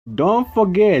Don't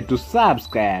forget to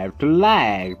subscribe, to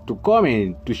like, to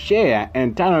comment, to share,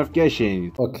 and turn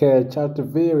notifications. Okay, Chat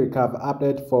TV, we have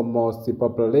update for most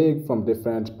popular league from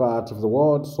different parts of the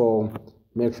world. So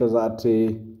make sure that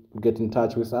you get in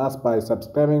touch with us by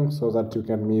subscribing so that you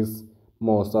can miss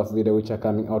most of video which are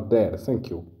coming out there.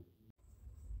 Thank you.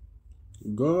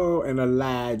 Go and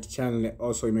like channel.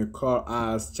 Also, you may call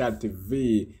us Chat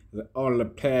TV, the only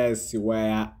place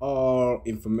where all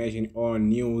information or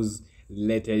news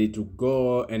related to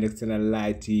goal and external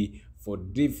light for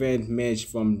different match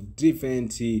from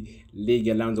different league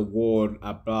around the world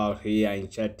about here in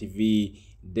Chat TV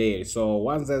there. So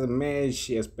once there's a match,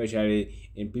 especially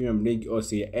in Premium League or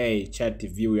CA, Chat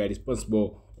TV, we are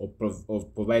responsible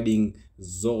of providing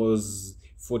those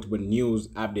football news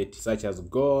updates such as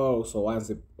goals. So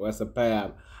once a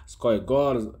player score a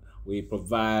goal, we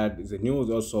provide the news.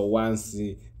 Also, once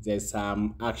there's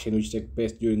some action which takes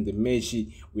place during the match,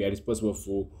 we are responsible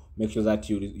for make sure that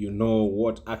you know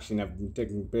what action have been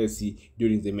taking place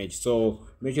during the match. So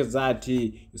make sure that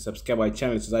you subscribe our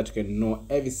channel so that you can know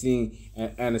everything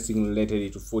and anything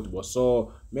related to football.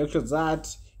 So make sure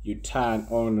that you turn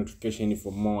on notification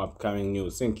for more upcoming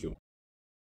news. Thank you.